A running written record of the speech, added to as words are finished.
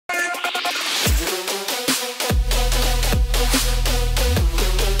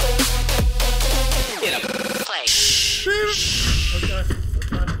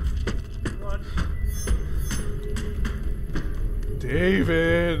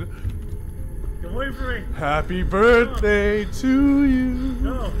David. Get away from me. Happy birthday to you.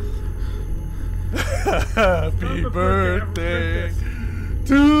 No. Happy birthday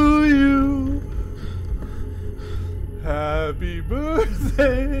to you. Happy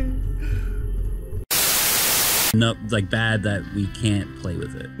birthday. No, like bad that we can't play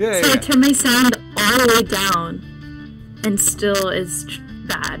with it. Yeah, So I turn my sound all the way down, and still is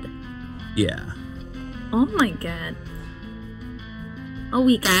bad. Yeah. Oh my god. Oh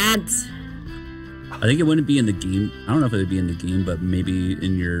my god. I think it wouldn't be in the game. I don't know if it would be in the game, but maybe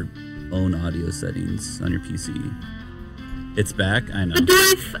in your own audio settings on your PC. It's back. I know.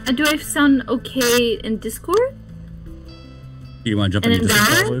 Do I sound okay in Discord? You want to jump And into in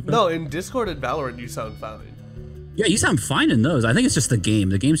Discord? Valorant? No, in Discord and Valorant you sound fine. Yeah, you sound fine in those. I think it's just the game.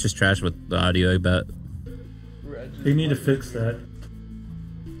 The game's just trash with the audio, I bet. They need to fix that.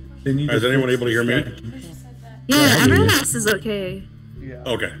 They need. Is anyone able to hear me? Yeah, everyone else is okay. Yeah.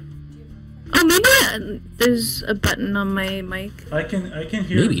 Okay. Oh, maybe there's a button on my mic. I can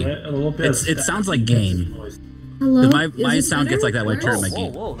hear Maybe. a little bit. It sounds like game. Hello? My Is it sound better? gets like that when I turn my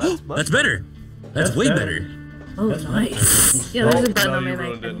game. Whoa, that's much That's better. That's way better. Oh, nice. Yeah, there's a button on my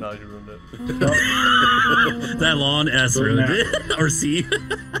mic. No, you ruined it. That long S ruined it. Or C.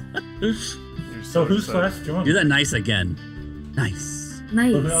 So who's last joined? Do that nice again. Nice.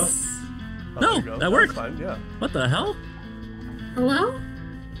 Nice. No, that worked. Fine, yeah. What the hell? Hello?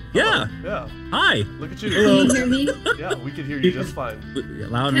 Yeah. Yeah. Hi. Look at you. Can you hear me? Yeah, we could hear you just fine.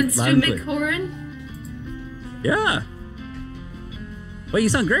 Loud Can Stu and clear. McCoran? Yeah. Wait, you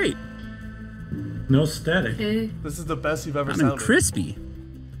sound great. No static. Okay. This is the best you've ever Sounding sounded. crispy.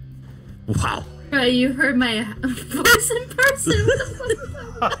 Wow. Right, you heard my voice in person.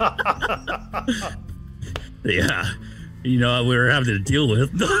 Yeah. You know what we were having to deal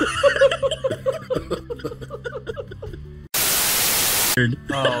with.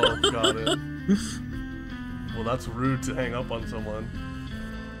 Oh, got it. Well, that's rude to hang up on someone.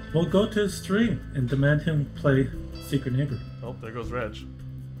 Well, go to his stream and demand him play Secret Neighbor. Oh, there goes Reg.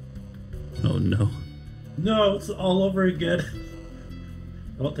 Oh no. No, it's all over again.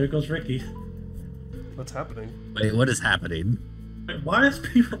 Oh, there goes Ricky. What's happening? Wait, what is happening? Wait, why is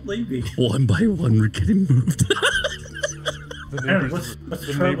people leaving? One by one, we're getting moved. The Aaron, neighbors, what's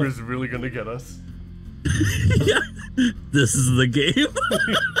the trouble? neighbors really gonna get us. Yeah. This is the game.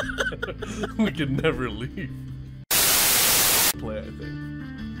 We can never leave. Play, I think.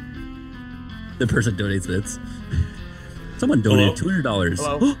 The person donates bits. Someone donated $200.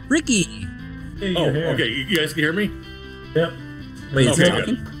 Hello? Ricky! Hey, Oh, you're here. okay. You guys can hear me? Yep. Wait, is he Okay,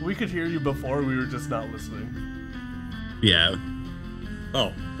 talking? We could hear you before, we were just not listening. Yeah.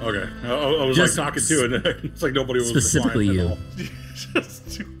 Oh, okay. I was Just like talking to it, and it's like nobody was specifically replying you.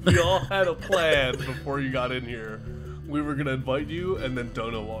 at We all had a plan before you got in here. We were gonna invite you and then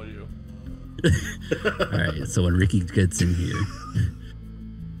dono wall you. Alright, so when Ricky gets in here,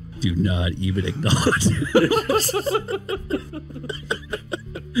 do not even acknowledge it.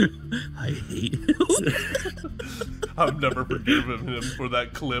 I hate him. I've never forgiven him for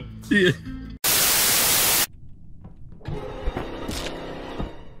that clip. Yeah.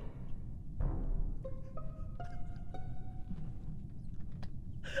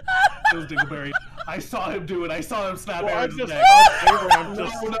 It was Dingleberry. I saw him do it. I saw him snap Well, I Aaron's just neck. saw Abraham No,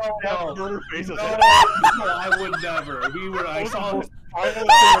 just no, snap no. murder faces. No, I would never. I saw him. I don't think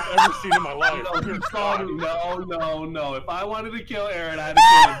I've ever seen in my life. No. If I wanted to kill Aaron, I had to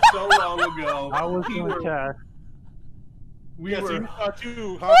kill him so long ago. I was doing test. We Yes, were. you thought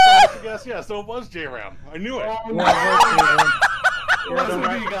you. How fast you guess? Yeah, so it was J-Ram. I knew it. It wasn't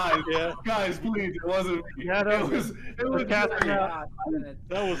me, guys. Yeah. Guys, please, it wasn't me. Yeah, It was the cat.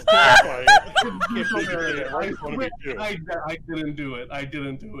 That was terrifying. I can't believe you did it right in front of me, too. I didn't do it. I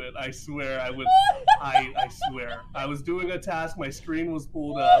didn't do it. I swear I would. I swear. I was doing a task. My screen was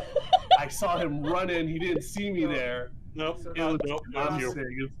pulled up. I saw him run in. He didn't see me there. Nope. It was, Nope. I'm Not you.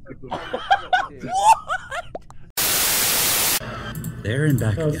 saying There and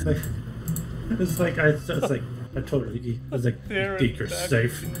back again. I told Ricky, I was like, There Deke, and you're back.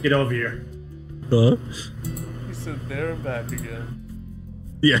 safe. Get over here. Huh? He said there and back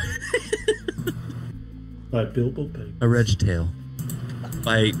again. Yeah. By Bilbo Baggins. A Reg tail.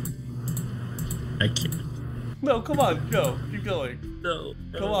 I can't. No, come on, go. Keep going. No.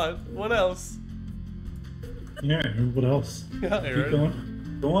 Come on. What else? Yeah, what else? Yeah, Keep Aaron. going.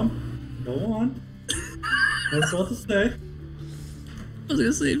 Go on. Go on. What's all to say? I was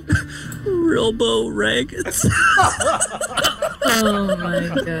gonna say Robo Raggets. Oh my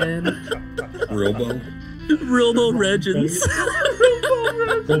god. Robo. Robo Regins.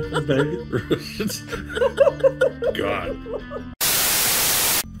 Bilbo Baggins. God.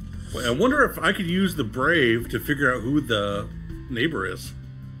 I wonder if I could use the Brave to figure out who the neighbor is.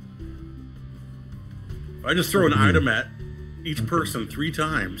 If I just throw an item at each person 3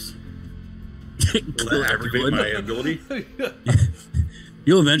 times, will that activate my ability?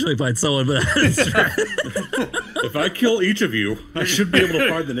 You'll eventually find someone, but if I kill each of you, I should be able to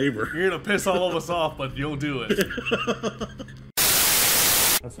find the neighbor. You're gonna piss all of us off, but you'll do it.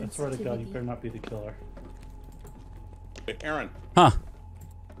 I swear to God, you better not be the killer. Hey, Aaron. Huh?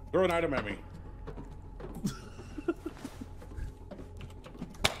 Throw an item at me.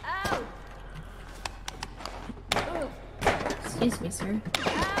 Ow! Oh. Excuse me, sir.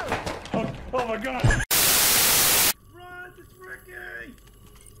 Oh my God! Run! It's Ricky!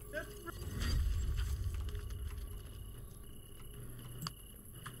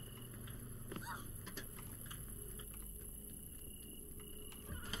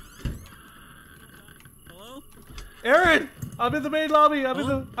 Hello? Aaron! I'm in the main lobby. I'm in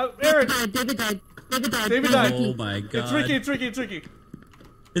the. Aaron! David died. David died. David died. Oh my God! It's Ricky. It's Ricky. It's Ricky.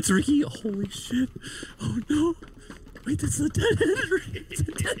 It's Ricky. Holy shit! Oh no! Wait, that's a dead end. It's a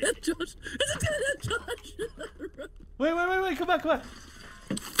dead end, Josh. It's a dead end, Josh. Wait! Come back! Hi.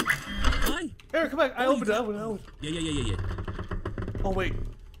 Aaron, come back! I opened it. I opened it. Yeah. Oh wait.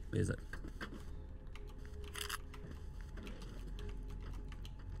 Wait, is that?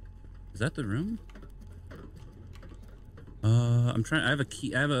 Is that the room? I'm trying. I have a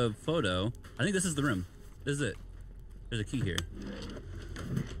key. I have a photo. I think this is the room. This is it. There's a key here.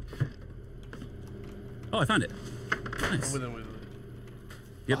 Oh, I found it. Nice. With it.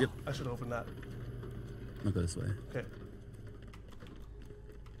 Yep. I should open that. I'll go this way. Okay.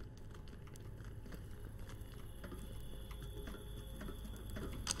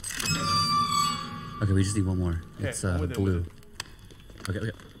 Okay, we just need one more. Okay, It's I'm with it, blue.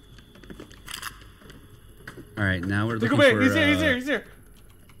 Okay. All right, now we're Look looking away! for. He's here!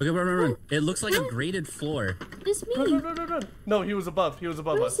 Okay, run! It looks like a graded floor. It's me. Run! No, he was above. He was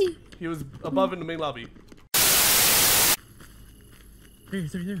above Where us. is he? He was above in the main lobby. There.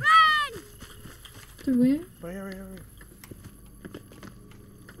 Through where? Right here.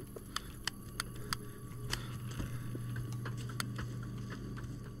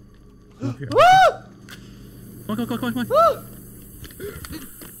 Up here. Woo! Come on. Woo!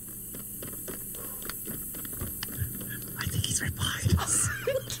 I think he's right behind us.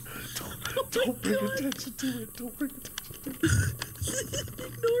 Don't bring attention to it. Don't bring attention to it.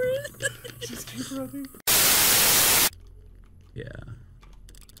 Ignore it. Just keep running. Yeah.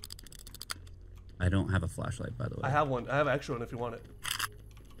 I don't have a flashlight, by the way. I have one. I have an extra one if you want it.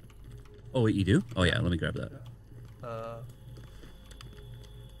 Oh, wait, you do? Oh, yeah, let me grab that.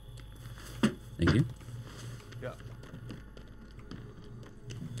 Thank you. Yeah.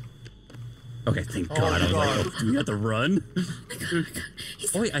 Okay, thank God. I was like, oh, do we have to run?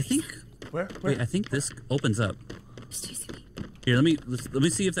 Oh, wait, I think... Where? Wait, I think this opens up. He's chasing me. Here, let me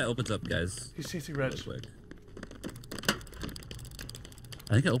see if that opens up, guys. He's chasing Reg. Real quick.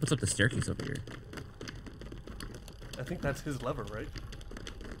 I think it opens up the staircase over here. I think that's his lever, right?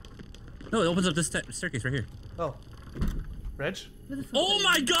 No, it opens up this staircase right here. Oh. Reg? Oh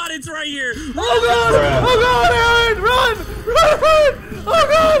my God, it's right here! Oh God! Oh God, Aaron! Run! Oh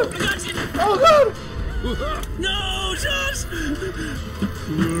God! I got you! Oh God! No, Josh!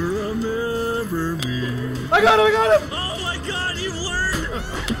 Remember me. I got him! Oh my God, you learned!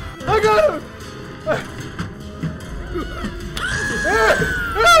 I got him!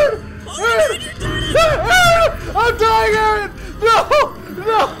 Aaron! I'm dying, Aaron! No!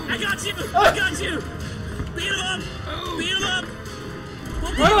 I got you! Beat him up!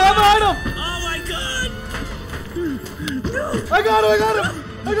 I don't have an item! Oh my God! No! I got him!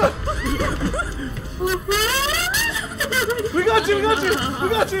 We got you! No,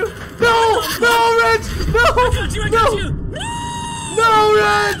 Reg! No! I got you! No,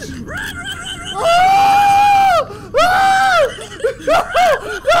 Reg! Run! Oh! No, Ricky!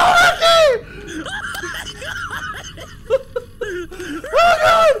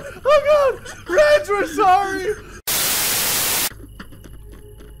 Oh God! Reg, we're sorry!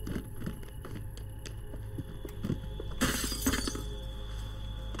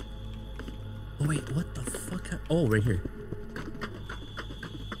 Oh wait, what the fuck? Oh, right here.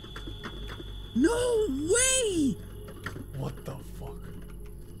 No way! What the fuck?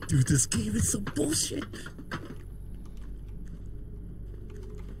 Dude, this game is some bullshit.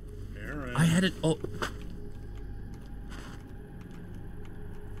 Aaron. I had it. Oh.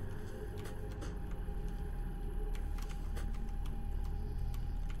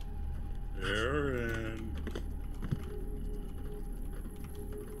 Aaron.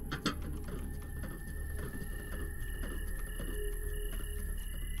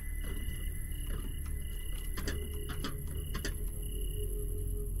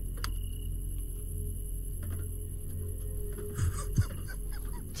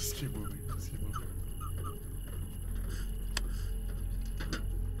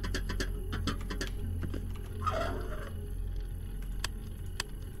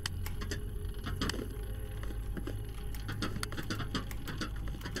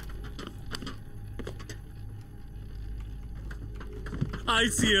 I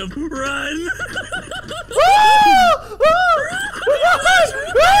see him. Run! He's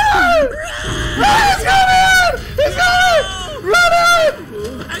coming! He's coming! Run it!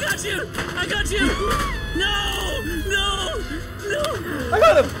 I got you! I got you! No! No! No! I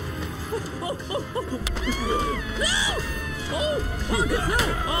got him! No! Oh! Oh, no!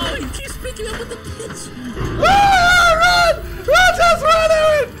 Oh, he keeps picking up with the pitch! Run! Run, just run,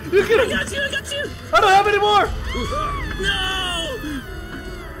 Aaron! You can... I got you! I got you! I don't have any more! No!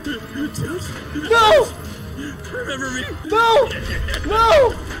 No! Remember me? No!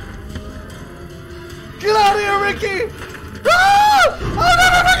 No! Get out of here, Ricky! Ah! I'll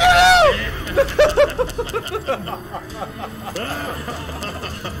never forget you!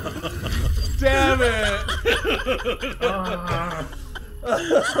 Damn it!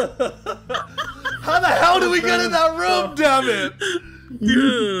 How the hell did we get in that room, damn it?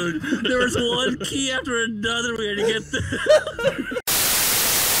 Dude, there was one key after another we had to get there.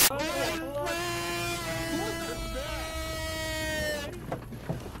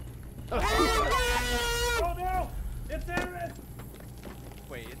 Oh no! It's Aaron!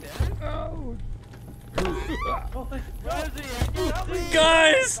 Wait, it's Aaron? Oh! Rosie,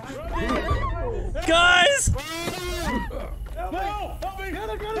 Guys! Guys! Help me! Help me! Get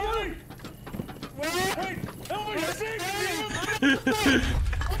him! Wait! Help me!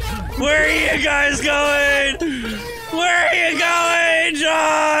 Where are you guys going? Where are you going,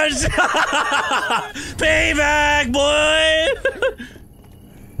 Josh? Payback, boy!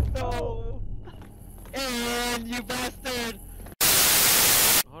 No! Aaron, you bastard!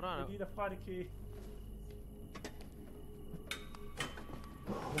 Hold on. I need a fighting key.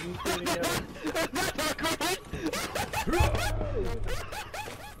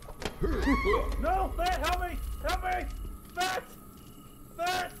 No! Matt, help me! Help me! Matt!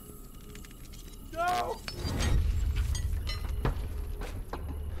 Matt! No!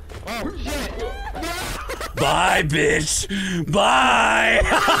 Oh, shit! Bye, bitch! Bye!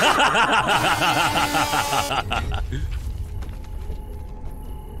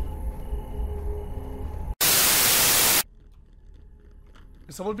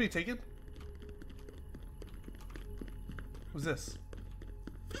 Is someone being taken? Who's this?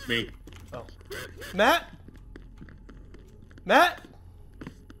 Me. Oh. Matt? Matt?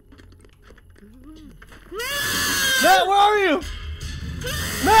 Matt, where are you?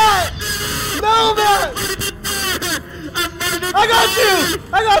 Matt! No, Matt! I got you!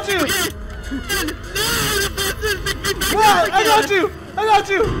 I got you! Matt, I got you! I got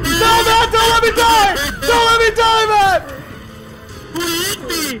you! No, Matt, don't let me die! Don't let me die, Matt!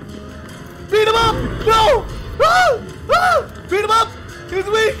 Beat him up! No! Ah! Ah! Beat him up! He's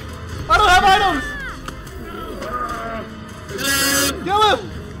weak! I don't have items! Kill him!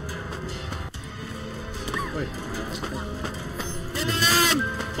 Wait.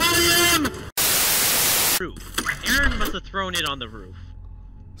 Roof. Aaron must have thrown it on the roof.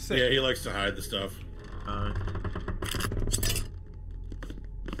 Sick. Yeah, he likes to hide the stuff. I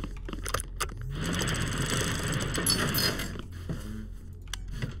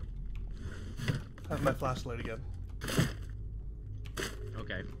have my flashlight again.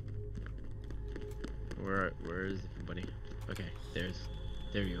 Okay. Where is everybody? Okay,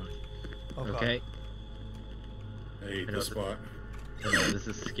 there you go. Oh, God. Okay. I hate this spot. I know, this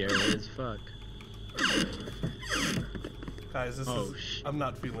is scary as fuck. Guys, this Oh, is... I'm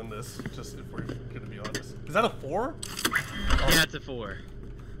not feeling this, just if we're gonna be honest. Is that a 4? Yeah, it's a 4.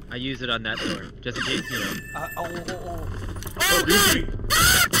 I use it on that door, just in case, you know. Oh, Goofy!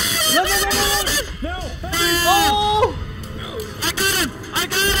 No! Oh! I got him! I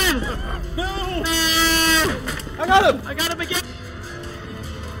got him! No! I got him! I got him again!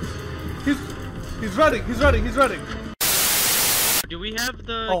 He's running! He's running! He's running! Do we have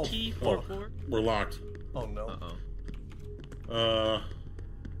the key for 4? We're locked. Oh no. Uh-oh.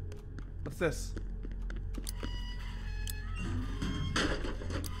 What's this?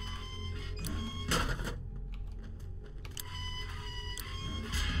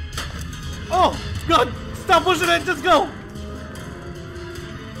 Oh! God! Stop pushing it! Just go!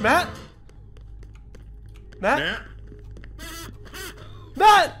 Matt? Matt? Matt?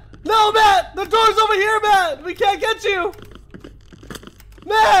 Matt! No, Matt! The door's over here, Matt! We can't get you!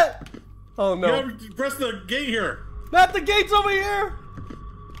 Matt! Oh no. You have to press the gate here. Matt, the gate's over here!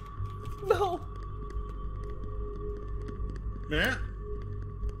 No. Matt?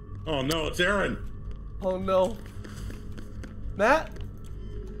 Oh no, it's Aaron. Oh no. Matt?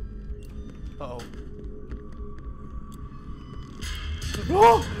 Uh-oh.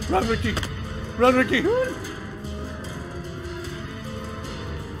 Oh! Run, Ricky! Run, Ricky!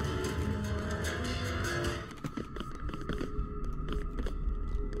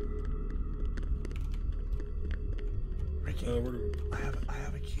 key. I have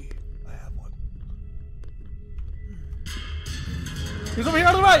a key. I have one. He's over here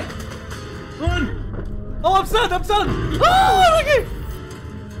on the right! Run! Oh, I'm stunned! I'm stunned! Oh, Ricky!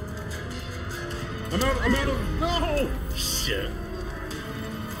 I'm out of. No! Shit.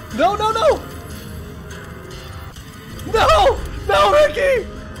 No, no, no! No! No, Ricky!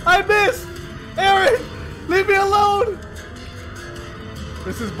 I missed! Aaron! Leave me alone!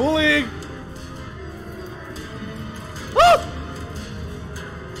 This is bullying! Ah!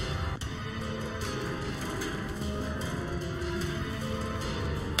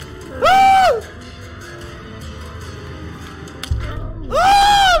 Ah!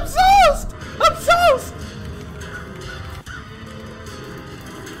 Ah! I'm sauced! I'm sauced!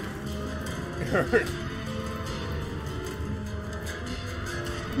 Aaron.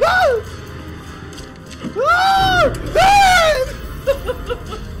 No! Ah! Ah!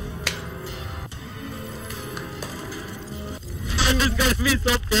 I'm just gonna be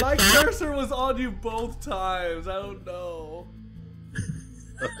so pissed My off. cursor was on you both times. I don't know.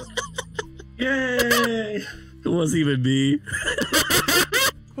 Yay! It wasn't even me.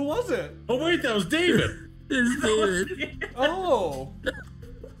 Who was it? Oh wait, that was David. It's David. Oh.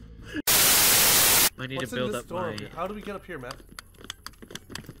 I need What's to in build this up door? my... Up here? How do we get up here, Matt?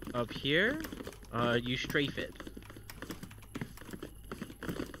 Up here? You strafe it.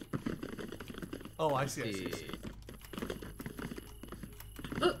 Oh, I see. I see. I see.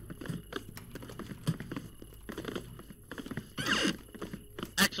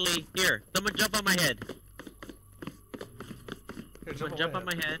 Actually, here, someone jump on my head. Here, Jump on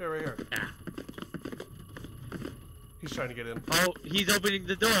my head. Here, right here. Ah. He's trying to get in. Oh, he's opening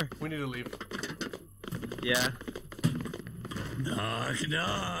the door. We need to leave. Yeah. Knock,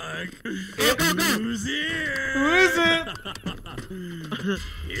 knock. Go, go, go. Who's here? Who is it?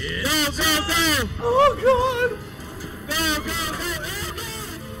 Go, go, go. Oh God! Go, go, go.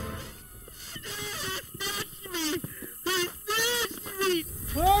 He snatched me.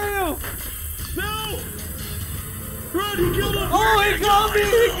 Where are you? No! Run! He killed him! Oh, he got me!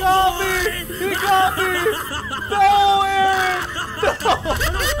 He got me! He got me! No, Aaron! No!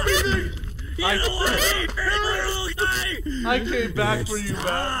 I came back for you,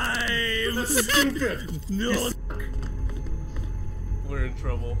 Matt. That's stupid. No. We're in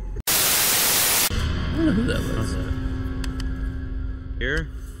trouble. I don't know who that was. Here.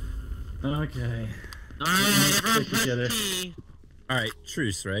 Okay. Alright, everyone Stick together. press T. All right,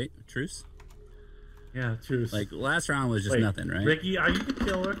 truce, right? Truce. Yeah, truce. Like last round was just Wait, nothing, right? Ricky, are you the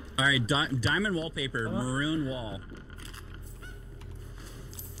killer? All right, diamond wallpaper, maroon wall.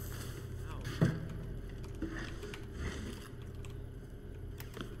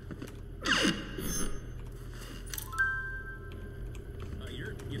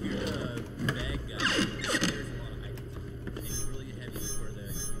 If you're the bad guy, there's a lot of items. And it's really heavy for the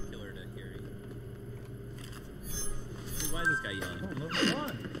killer to carry. Why is this guy yelling? Oh, level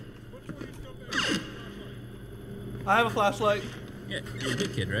 1. I have a flashlight. Yeah, you're a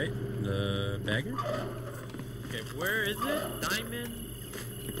good kid, right? The bagger? Okay, where is it? Diamond?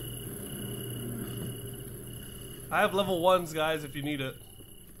 I have level 1s, guys, if you need it.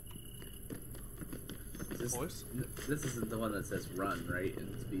 Voice? This isn't the one that says run, right?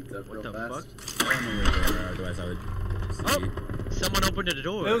 And speeds up real the fast. fuck? I don't know where they are, otherwise I would see. Oh! Someone opened the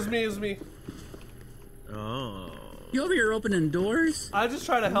door. It was me, it was me. Oh. You over here opening doors? I just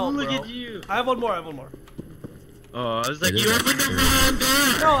try to help, Look bro. at you. I have one more, I have one more. Oh, I was like, It you is opened the actually- wrong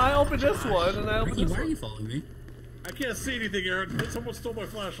door! No, I opened this one, and I opened Ricky, this why are one. you following me? I can't see anything, Aaron. Someone stole my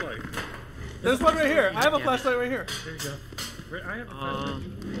flashlight. There's one right here. I have a Yeah. flashlight right here. There you go. I have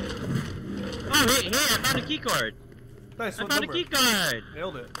Oh, hey, I found a key card. Nice, I what found a number? key card.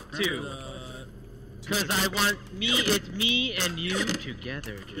 Nailed it. 2. Because I want it's me and you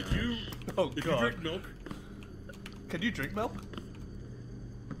together, Josh. Oh, If you God. drink milk, Can you drink milk?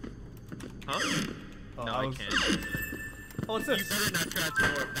 Huh? Oh, No, I can't. Oh, what's You this? better not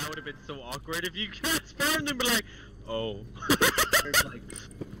transform. That would have been so awkward if you transformed and be like, oh.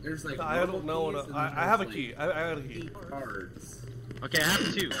 There's like I don't know. normal keys and I then have a there's, key. like, I got a key. 8 cards. Okay, I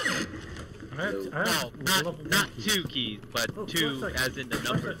have 2. I have No, level not 1 key. 2 keys, but Oh, 2 flashlight. as in the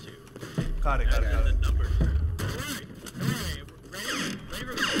number 2. Got it, got it, got As it. in number 2. Alright,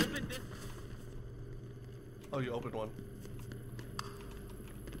 ready to open this? Oh, you opened one.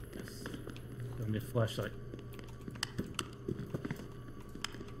 Give me a flashlight.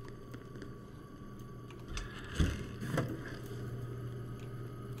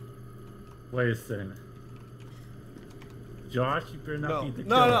 Wait a second. Josh, you better not No, be the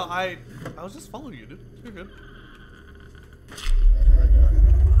no, killer. no. I was just following you, dude. You're good.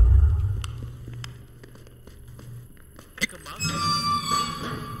 Pick 'em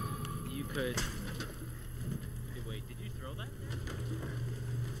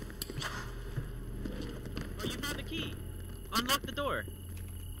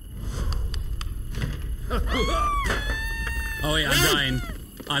Oh wait, I'm dying.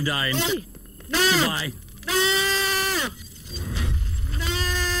 I'm dying. Hey! No! Goodbye. No! No!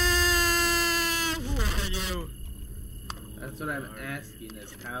 Who are you? That's what I'm asking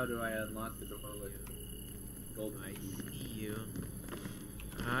is how do I unlock the door with gold? I see you.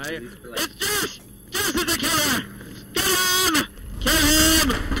 Like... It's Josh! Josh is the killer! Get him! Kill him!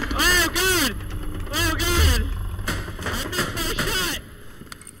 Oh god! Oh god! I missed my shot!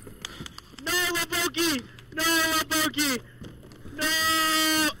 No, Laboki! No, Laboki! No!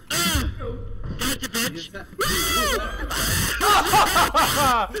 Gotcha, bitch!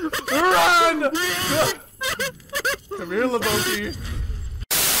 Run! Come here, Laboki.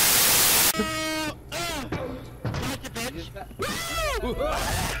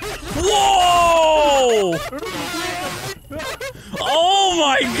 Whoa! Oh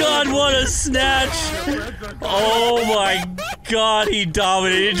my god, what a snatch! Oh my god, he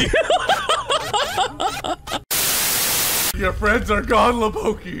dominated you. Your friends are gone,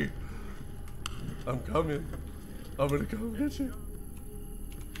 Laboki. I'm coming. I'm gonna come get you.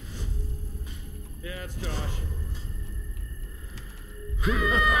 Yeah, it's Josh.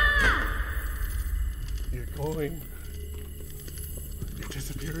 You're going. You're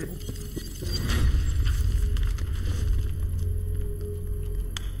disappearing.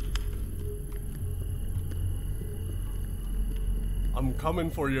 I'm coming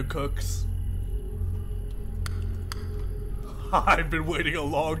for you, cooks. I've been waiting a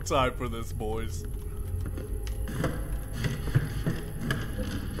long time for this, boys.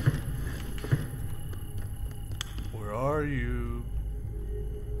 Where are you?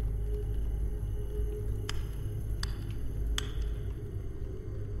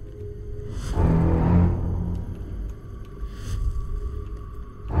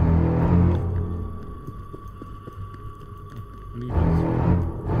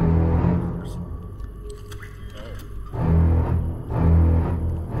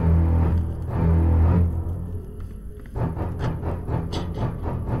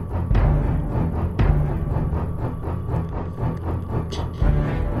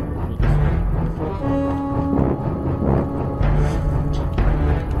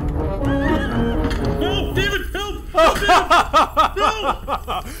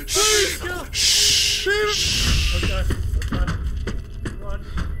 Shh! Okay. Run.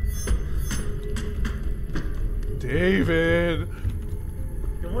 David,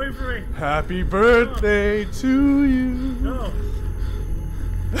 Get away from me! happy birthday to you. No!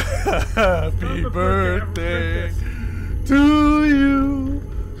 Happy birthday to you.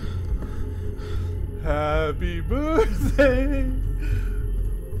 Happy birthday.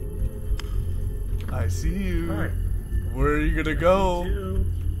 I see you. Hi. Where are you gonna go?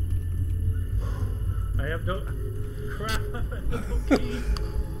 I have no crap. No key.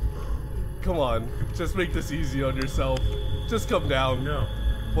 Come on, just make this easy on yourself. Just come down. No.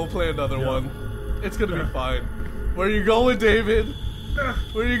 We'll play another No. one. It's gonna be fine. Where are you going, David?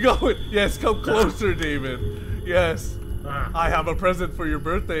 Where are you going? Yes, come closer, David. Yes. I have a present for your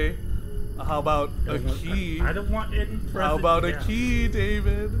birthday. How about a key? I don't want any present. How about a now. key,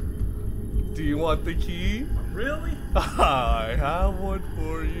 David? Do you want the key? Really? I have one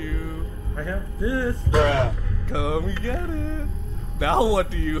for you. I have this. Come get it. Now what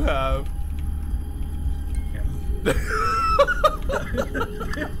do you have?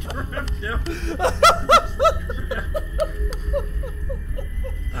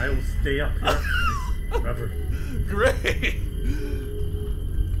 I will stay up here forever. Great.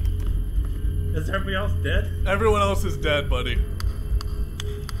 Is everybody else dead? Everyone else is dead, buddy.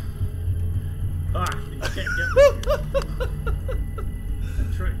 Ah, you can't get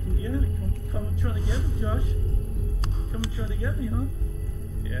me here. Come and try to get me, Josh. Come and try to get me, huh?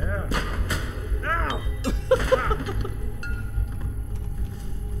 Yeah. Ow! Ah.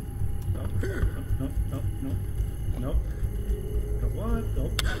 Nope. Come on,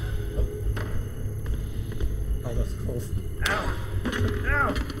 nope. Oh, that's close. Ow! Ow!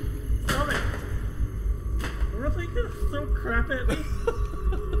 Stop it! Really gonna throw crap at me?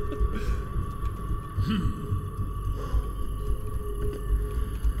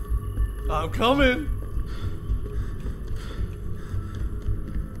 I'm coming.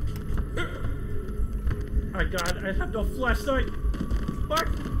 My God, I have no flashlight. Fuck!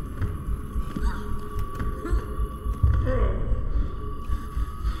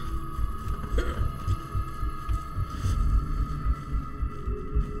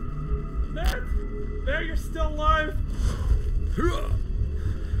 Matt, you're still alive.